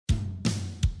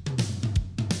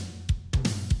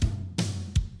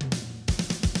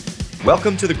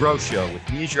Welcome to The Growth Show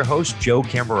with me as your host, Joe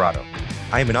Camerato.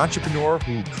 I am an entrepreneur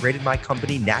who created my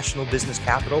company, National Business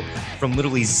Capital, from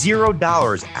literally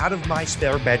 $0 out of my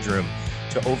spare bedroom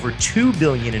to over $2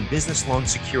 billion in business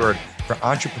loans secured for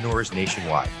entrepreneurs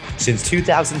nationwide. Since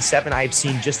 2007, I have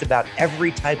seen just about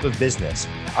every type of business.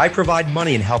 I provide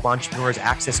money and help entrepreneurs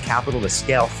access capital to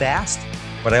scale fast,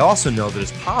 but I also know that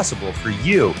it's possible for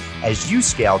you as you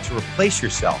scale to replace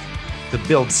yourself, to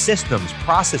build systems,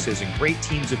 processes, and great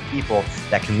teams of people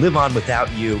that can live on without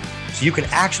you so you can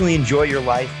actually enjoy your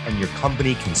life and your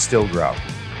company can still grow.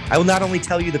 I will not only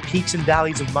tell you the peaks and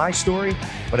valleys of my story,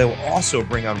 but I will also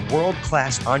bring on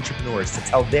world-class entrepreneurs to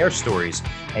tell their stories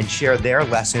and share their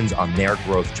lessons on their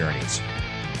growth journeys.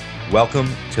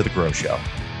 Welcome to The Growth Show.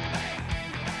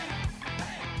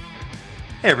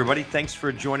 Hey, everybody. Thanks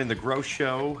for joining The Growth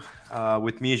Show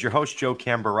with me as your host, Joe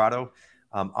Camerato.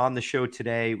 On the show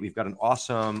today, we've got an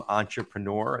awesome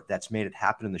entrepreneur that's made it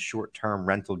happen in the short-term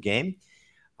rental game.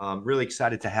 I'm really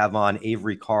excited to have on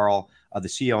Avery Carl, the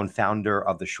CEO and founder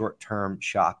of the Short-Term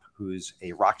Shop, who's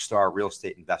a rock star real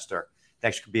estate investor.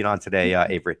 Thanks for being on today,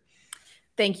 Avery.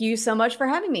 Thank you so much for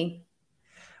having me.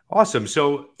 Awesome.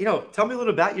 So, tell me a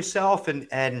little about yourself and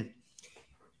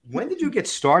when did you get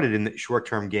started in the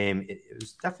short-term game? It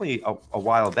was definitely a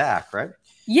while back, right?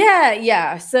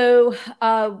 Yeah. So,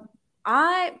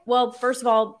 first of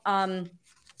all,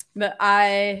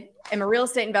 I am a real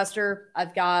estate investor.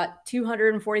 I've got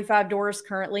 245 doors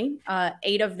currently.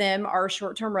 8 of them are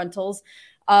short-term rentals.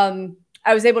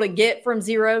 I was able to get from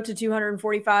 0 to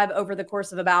 245 over the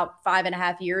course of about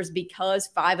 5.5 years because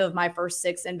 5 of my first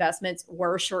 6 investments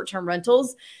were short-term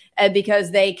rentals. And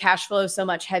because they cash flow so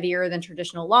much heavier than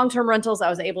traditional long-term rentals, I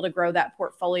was able to grow that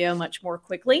portfolio much more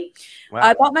quickly. Wow.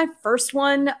 I bought my first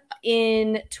one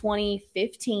in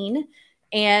 2015.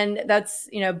 And that's,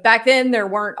 back then there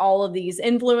weren't all of these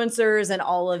influencers and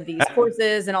all of these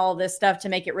courses and all of this stuff to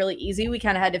make it really easy. We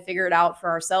kind of had to figure it out for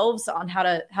ourselves on how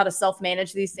to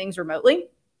self-manage these things remotely.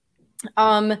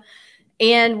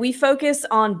 And we focus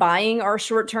on buying our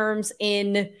short terms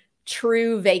in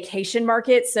true vacation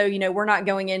markets. So, we're not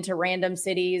going into random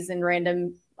cities and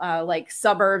random like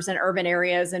suburbs and urban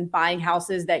areas and buying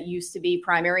houses that used to be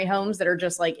primary homes that are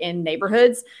just like in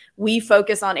neighborhoods. We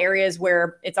focus on areas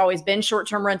where it's always been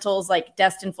short-term rentals, like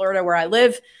Destin, Florida, where I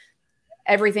live.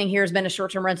 Everything here has been a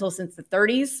short-term rental since the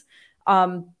 30s.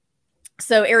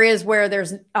 So areas where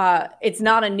there's, it's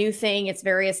not a new thing, it's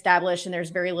very established, and there's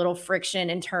very little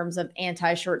friction in terms of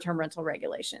anti-short-term rental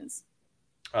regulations.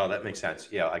 Oh, that makes sense.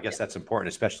 Yeah, I guess that's important,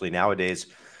 especially nowadays.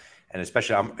 And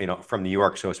especially, I'm from New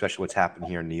York, so especially what's happened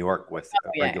here in New York with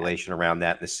regulation around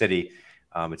that in the city,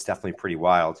 it's definitely pretty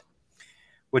wild.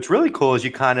 What's really cool is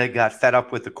you kind of got fed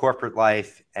up with the corporate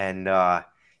life and,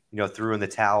 threw in the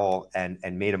towel and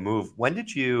made a move. When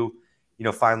did you,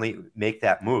 finally make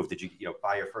that move? Did you,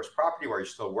 buy your first property? Or are you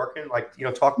still working?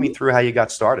 Talk me through how you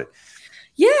got started.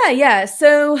 Yeah.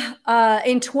 So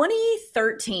in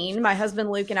 2013, my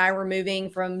husband Luke and I were moving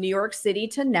from New York City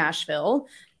to Nashville.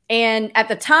 And at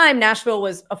the time, Nashville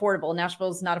was affordable.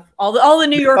 Nashville's not all the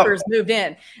New Yorkers moved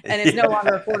in, and it's no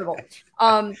longer affordable.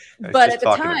 But at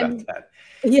the time,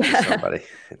 somebody,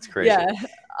 it's crazy.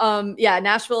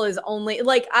 Nashville is only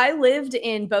I lived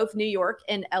in both New York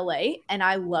and LA, and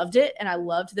I loved it, and I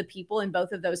loved the people in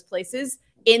both of those places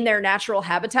in their natural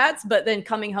habitats. But then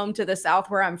coming home to the South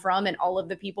where I'm from, and all of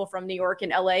the people from New York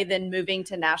and LA then moving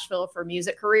to Nashville for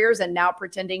music careers and now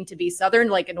pretending to be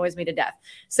Southern, annoys me to death.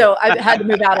 So I had to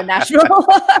move out of Nashville.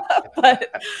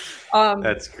 But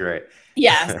that's great.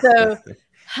 Yeah. So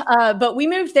but we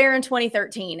moved there in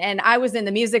 2013, and I was in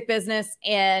the music business,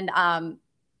 and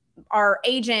our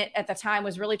agent at the time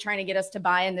was really trying to get us to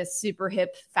buy in this super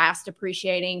hip, fast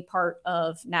appreciating part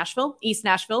of Nashville, East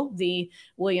Nashville, the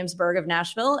Williamsburg of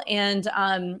Nashville. And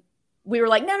we were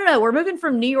like, no, we're moving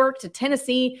from New York to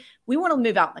Tennessee. We want to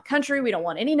move out in the country. We don't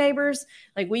want any neighbors.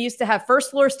 We used to have first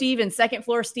floor Steve and second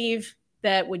floor Steve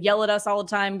that would yell at us all the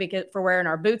time for wearing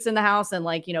our boots in the house and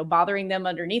bothering them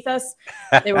underneath us.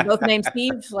 They were both named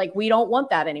Steve. We don't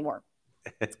want that anymore.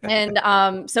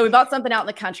 And so we bought something out in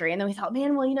the country, and then we thought,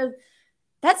 man,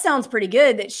 that sounds pretty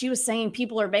good that she was saying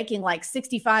people are making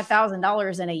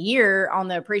 $65,000 in a year on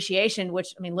the appreciation,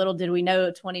 which, little did we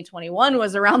know 2021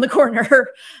 was around the corner,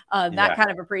 that kind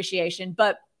of appreciation.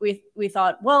 But we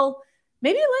thought, well,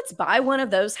 maybe let's buy one of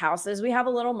those houses. We have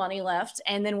a little money left,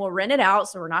 and then we'll rent it out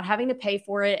so we're not having to pay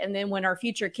for it. And then when our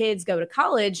future kids go to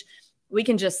college, we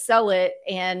can just sell it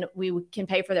and we can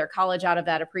pay for their college out of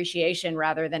that appreciation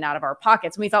rather than out of our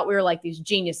pockets. And we thought we were like these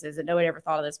geniuses and nobody ever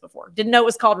thought of this before. Didn't know it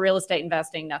was called real estate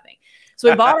investing, nothing. So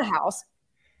we bought a house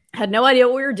Had no idea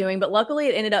what we were doing, but luckily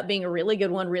it ended up being a really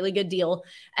good one, really good deal.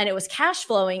 And it was cash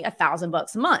flowing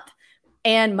 $1,000 a month.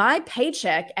 And my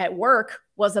paycheck at work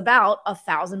was about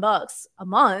 $1,000 a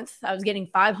month. I was getting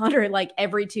 500 like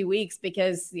every 2 weeks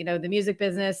because, the music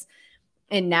business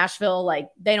in Nashville, like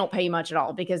they don't pay you much at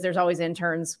all because there's always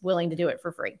interns willing to do it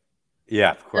for free.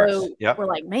 Yeah, of course. So we're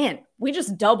like, man, we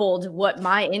just doubled what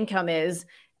my income is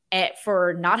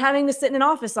for not having to sit in an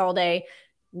office all day.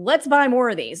 Let's buy more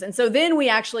of these. And so then we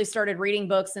actually started reading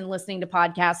books and listening to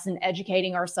podcasts and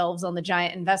educating ourselves on the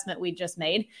giant investment we just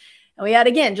made. And we had,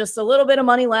 again, just a little bit of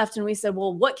money left. And we said,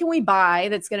 well, what can we buy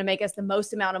that's going to make us the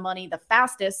most amount of money the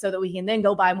fastest so that we can then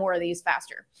go buy more of these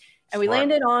faster? And we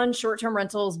landed on short-term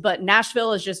rentals, but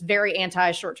Nashville is just very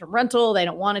anti-short-term rental. They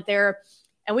don't want it there.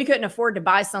 And we couldn't afford to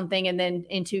buy something and then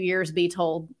in 2 years be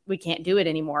told we can't do it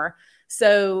anymore.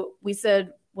 So we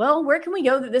said, well, where can we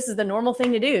go that this is the normal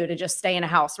thing to do, to just stay in a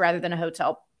house rather than a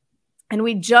hotel? And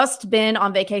we'd just been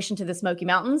on vacation to the Smoky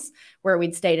Mountains where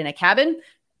we'd stayed in a cabin.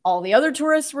 All the other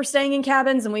tourists were staying in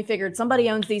cabins, and we figured somebody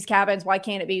owns these cabins. Why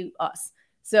can't it be us?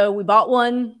 So we bought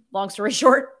one. Long story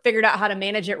short, figured out how to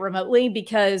manage it remotely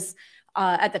because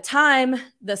at the time,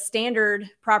 the standard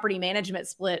property management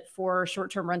split for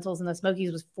short-term rentals in the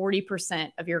Smokies was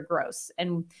 40% of your gross.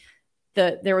 And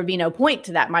there would be no point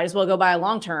to that. Might as well go buy a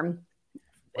long-term.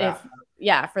 Wow.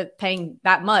 For paying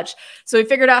that much. So we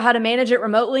figured out how to manage it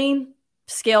remotely,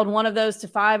 scaled one of those to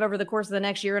 5 over the course of the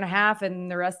next year and a half, and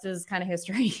the rest is kind of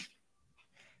history.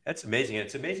 That's amazing. And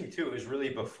it's amazing too. It was really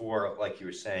before, like you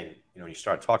were saying, when you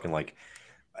start talking like,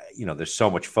 there's so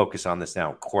much focus on this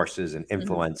now, courses and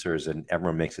influencers, and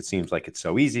everyone makes it seem like it's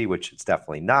so easy, which it's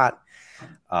definitely not.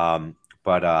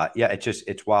 But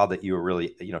it's wild that you were really,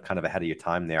 kind of ahead of your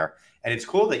time there. And it's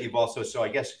cool that you've also, so I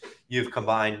guess you've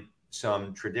combined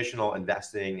some traditional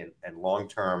investing and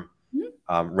long-term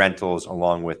rentals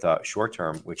along with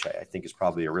short-term, which I think is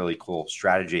probably a really cool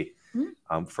strategy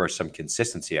for some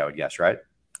consistency, I would guess, right?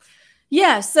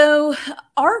 Yeah. So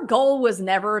our goal was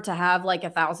never to have like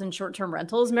 1,000 short-term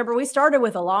rentals. Remember, we started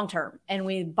with a long-term and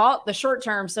we bought the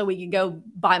short-term so we could go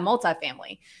buy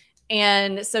multifamily.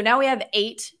 And so now we have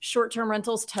 8 short-term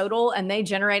rentals total, and they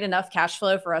generate enough cash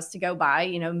flow for us to go buy,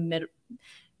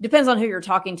 depends on who you're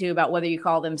talking to about whether you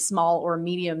call them small or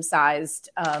medium-sized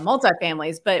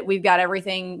multifamilies, but we've got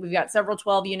everything. We've got several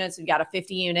 12 units. We've got a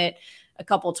 50 unit, a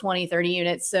couple 20, 30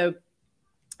 units. So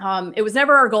it was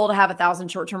never our goal to have 1,000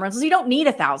 short-term rentals. You don't need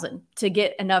 1,000 to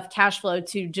get enough cash flow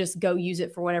to just go use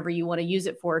it for whatever you want to use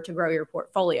it for to grow your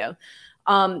portfolio.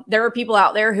 There are people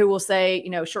out there who will say,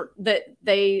 that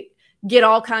they get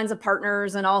all kinds of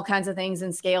partners and all kinds of things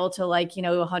and scale to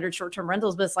 100 short-term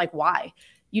rentals, but it's like, why?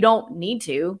 You don't need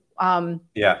to.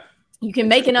 You can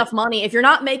make enough money. If you're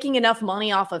not making enough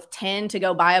money off of 10 to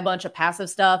go buy a bunch of passive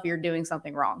stuff, you're doing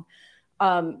something wrong.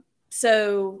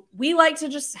 So we like to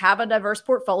just have a diverse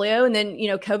portfolio. And then,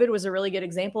 COVID was a really good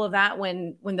example of that.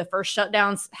 When the first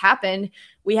shutdowns happened,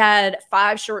 we had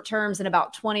 5 short terms and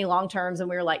about 20 long terms. And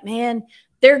we were like, man,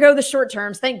 there go the short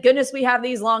terms. Thank goodness we have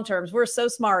these long terms. We're so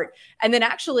smart. And then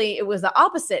actually it was the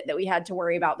opposite that we had to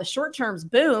worry about. The short terms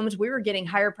boomed. We were getting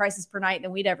higher prices per night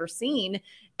than we'd ever seen.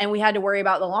 And we had to worry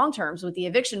about the long terms with the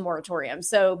eviction moratorium.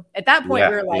 So at that point,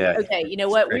 we were like, okay, you know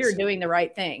what? We were doing the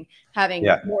right thing, having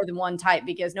more than one type,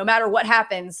 because no matter what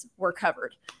happens, we're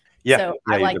covered. So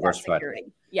I like that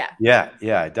security. Yeah,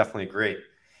 I definitely agree.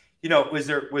 Was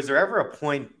there ever a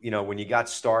point, when you got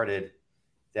started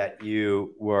that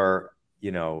you were,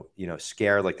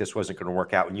 scared like this wasn't going to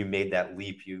work out when you made that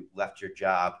leap, you left your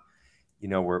job,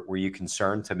 were you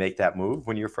concerned to make that move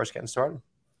when you were first getting started?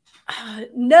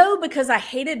 No, because I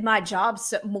hated my job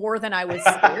more than I was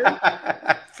scared.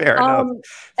 Fair enough.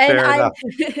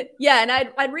 And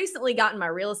I'd recently gotten my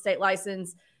real estate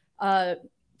license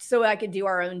so I could do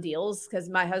our own deals, because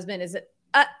my husband is,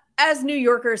 as New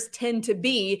Yorkers tend to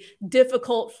be,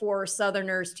 difficult for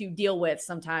Southerners to deal with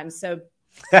sometimes. So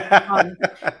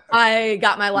I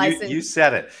got my license. You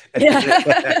said it.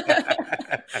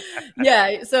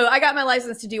 So I got my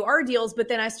license to do our deals, but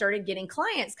then I started getting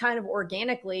clients kind of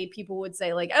organically. People would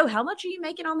say like, oh, how much are you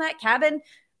making on that cabin?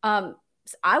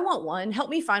 I want one. Help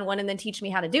me find one and then teach me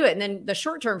how to do it. And then the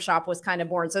short-term shop was kind of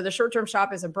born. So the short-term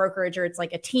shop is a brokerage, or it's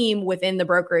like a team within the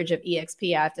brokerage of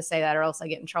EXP. I have to say that or else I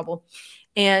get in trouble.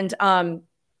 And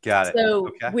got it.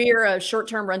 So we're a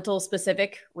short-term rental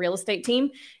specific real estate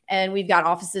team, and we've got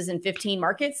offices in 15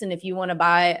 markets. And if you want to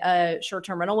buy a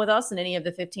short-term rental with us in any of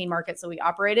the 15 markets that we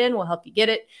operate in, we'll help you get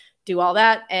it, do all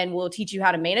that. And we'll teach you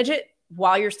how to manage it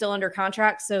while you're still under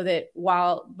contract, so that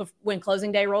when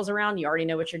closing day rolls around, you already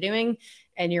know what you're doing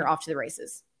and you're off to the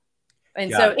races. And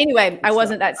Got so it. anyway, I Good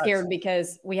wasn't stuff. that scared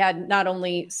because we had not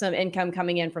only some income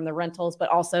coming in from the rentals, but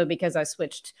also because I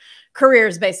switched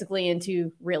careers basically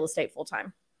into real estate full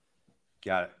time.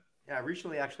 Got it. Yeah, I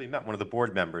recently actually met one of the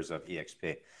board members of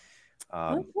EXP.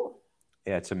 Cool.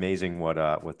 Yeah, it's amazing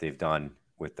what they've done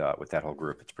with that whole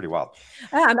group. It's pretty wild.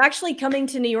 I'm actually coming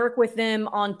to New York with them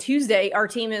on Tuesday. Our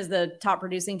team is the top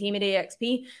producing team at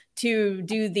EXP to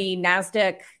do the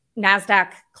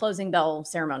NASDAQ closing bell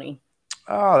ceremony.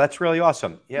 Oh, that's really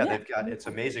awesome. Yeah, Yeah. it's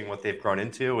amazing what they've grown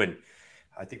into. And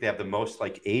I think they have the most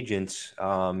like agents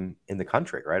in the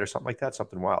country, right? Or something like that,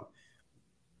 something wild.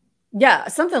 Yeah,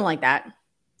 something like that.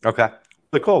 Okay.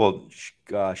 Really cool.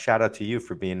 Well, shout out to you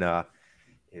for being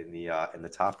in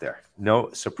the top there.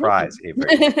 No surprise,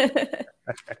 Avery.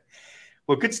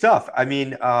 Well, good stuff. I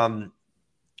mean,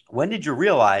 when did you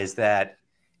realize that?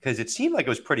 Because it seemed like it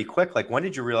was pretty quick. Like, when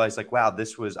did you realize, like, wow,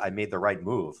 I made the right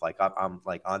move. Like, I'm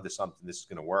like onto something. This is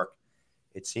going to work.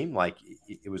 It seemed like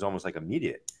it was almost like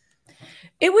immediate.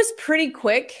 It was pretty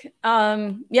quick.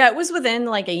 Yeah, it was within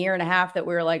like a year and a half that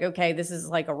we were like, okay, this is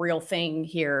like a real thing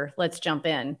here. Let's jump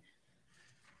in.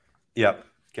 Yep,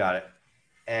 got it.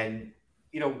 And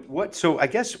what? So I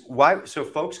guess why? So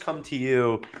folks come to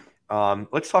you.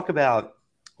 Let's talk about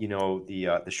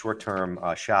the short-term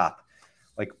shop.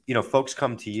 Like folks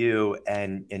come to you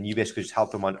and you basically just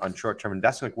help them on short-term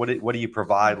investing. Like what do you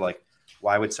provide? Like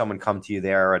why would someone come to you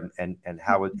there, and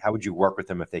how would you work with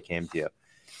them if they came to you?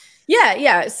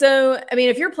 Yeah. So, I mean,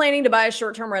 if you're planning to buy a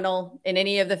short-term rental in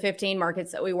any of the 15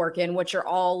 markets that we work in, which are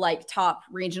all like top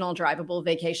regional drivable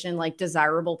vacation, like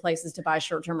desirable places to buy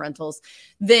short-term rentals,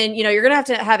 then, you're going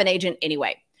to have an agent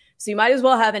anyway. So you might as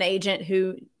well have an agent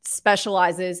who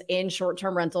specializes in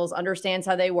short-term rentals, understands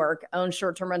how they work, owns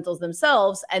short-term rentals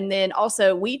themselves. And then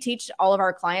also we teach all of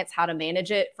our clients how to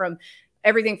manage it, from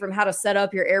everything from how to set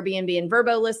up your Airbnb and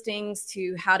Vrbo listings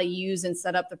to how to use and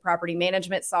set up the property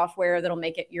management software that'll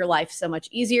make your life so much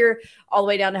easier, all the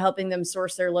way down to helping them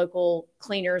source their local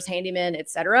cleaners, handymen,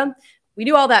 etc. We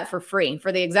do all that for free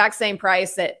for the exact same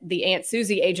price that the Aunt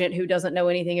Susie agent who doesn't know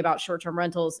anything about short-term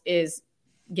rentals is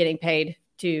getting paid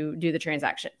to do the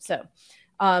transaction. So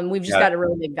we've just got a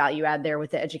really big value add there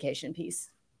with the education piece.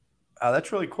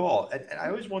 That's really cool. And I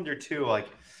always wonder too, like,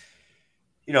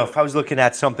 if I was looking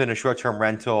at something, a short-term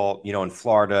rental, in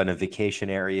Florida in a vacation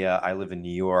area, I live in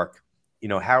New York,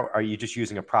 how are you just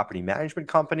using a property management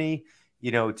company,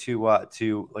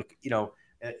 to like,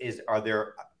 are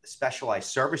there specialized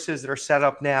services that are set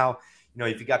up now?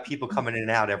 If you got people coming in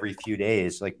and out every few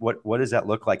days, like what does that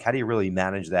look like? How do you really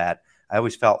manage that? I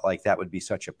always felt like that would be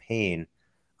such a pain.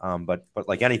 But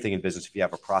like anything in business, if you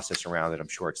have a process around it, I'm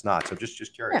sure it's not. So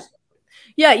just curious.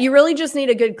 Yeah, you really just need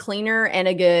a good cleaner and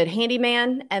a good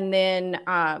handyman. And then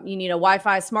you need a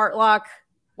Wi-Fi smart lock,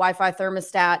 Wi-Fi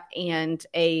thermostat, and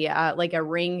a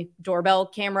Ring doorbell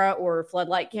camera or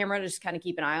floodlight camera to just kind of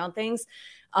keep an eye on things.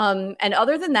 And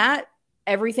other than that,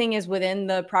 everything is within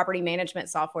the property management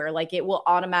software. Like it will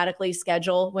automatically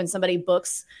schedule when somebody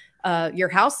books your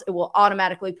house. It will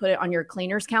automatically put it on your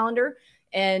cleaner's calendar.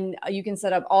 And you can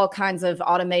set up all kinds of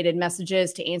automated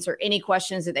messages to answer any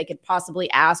questions that they could possibly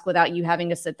ask without you having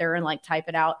to sit there and like type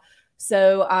it out.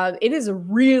 So it is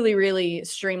really, really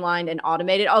streamlined and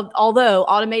automated. Although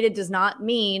automated does not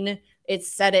mean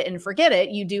it's set it and forget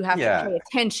it. You do have to pay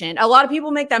attention. A lot of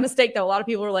people make that mistake, though. A lot of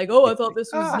people are like, "Oh, I thought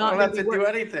this was not." I don't have to do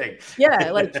anything.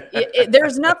 Yeah, like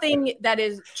there's nothing that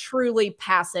is truly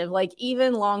passive. Like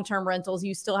even long-term rentals,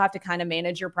 you still have to kind of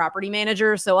manage your property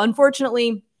manager. So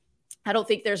unfortunately, I don't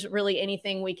think there's really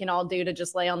anything we can all do to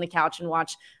just lay on the couch and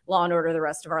watch Law and Order the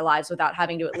rest of our lives without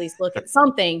having to at least look at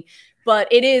something. But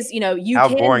it is, How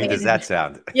boring does that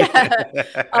sound? Yeah.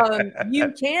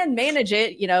 You can manage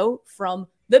it, from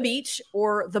the beach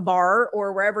or the bar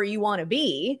or wherever you want to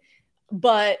be.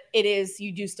 But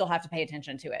you do still have to pay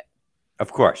attention to it.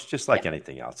 Of course, just like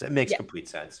anything else. It makes complete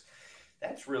sense.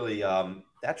 That's really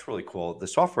cool. The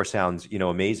software sounds,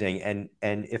 amazing. And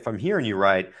if I'm hearing you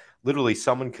right, literally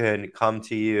someone can come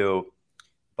to you,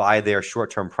 buy their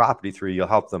short-term property through you, you'll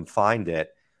help them find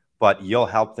it, but you'll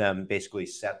help them basically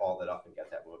set all that up and get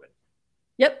that moving.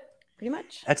 Yep, pretty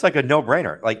much. That's like a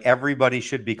no-brainer. Like everybody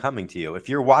should be coming to you. If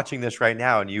you're watching this right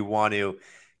now and you want to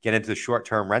get into the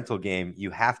short-term rental game,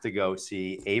 you have to go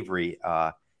see Avery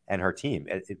and her team.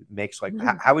 It makes like,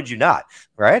 how would you not,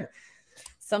 right?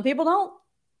 Some people don't.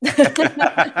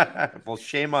 Well,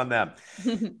 shame on them.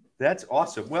 That's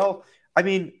awesome. Well, I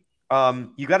mean,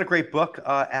 you got a great book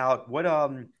out.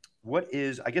 What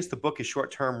is, I guess the book is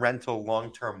Short-Term Rental,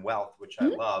 Long-Term Wealth, which I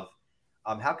love.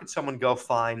 How could someone go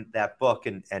find that book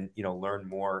and learn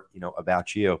more,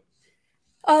 about you?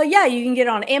 Yeah, you can get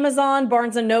on Amazon,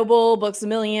 Barnes and Noble, Books a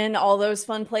Million, all those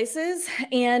fun places.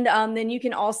 And then you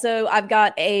can also, I've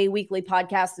got a weekly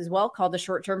podcast as well called The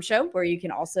Short Term Show, where you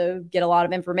can also get a lot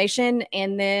of information.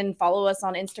 And then follow us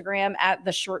on Instagram at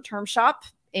The Short Term Shop.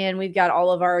 And we've got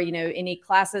all of our, any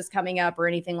classes coming up or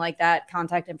anything like that,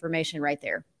 contact information right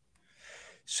there.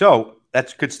 So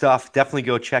that's good stuff. Definitely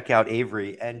go check out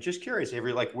Avery. And just curious,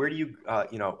 Avery, like where do you, I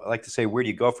like to say, where do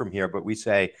you go from here? But we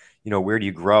say, where do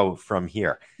you grow from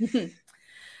here?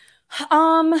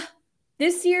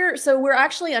 This year, so we're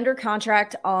actually under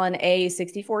contract on a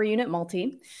 64 unit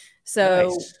multi. So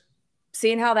nice.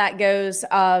 Seeing how that goes.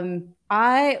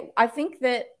 I think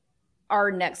that our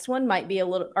next one might be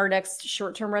our next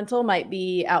short-term rental might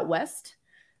be out west.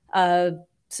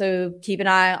 So keep an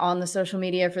eye on the social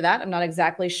media for that. I'm not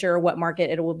exactly sure what market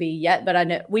it will be yet, but I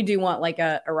know we do want like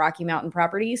a Rocky Mountain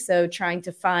property. So trying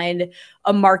to find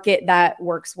a market that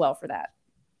works well for that.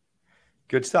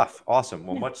 Good stuff. Awesome.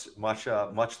 Well,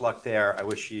 much luck there. I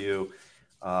wish you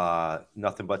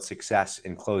nothing but success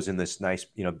in closing this nice,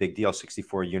 big deal.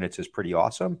 64 units is pretty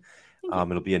awesome.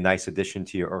 It'll be a nice addition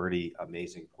to your already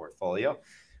amazing portfolio.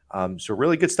 So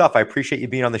really good stuff. I appreciate you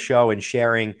being on the show and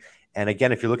sharing. And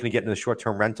again, if you're looking to get into the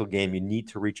short-term rental game, you need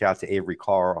to reach out to Avery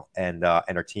Carl and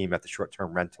our team at the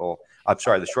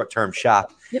the short-term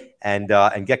shop, and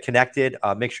get connected.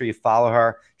 Make sure you follow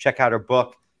her. Check out her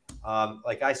book.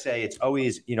 Like I say, it's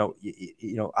always,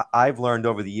 I've learned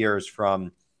over the years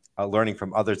from learning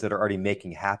from others that are already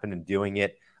making happen and doing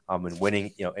it and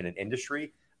winning, in an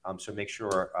industry. So make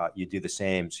sure you do the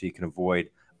same so you can avoid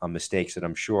mistakes that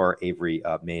I'm sure Avery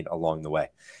made along the way.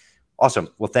 Awesome.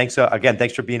 Well, thanks again.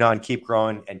 Thanks for being on. Keep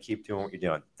growing and keep doing what you're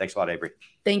doing. Thanks a lot, Avery.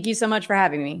 Thank you so much for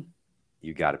having me.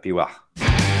 You got it. Be well.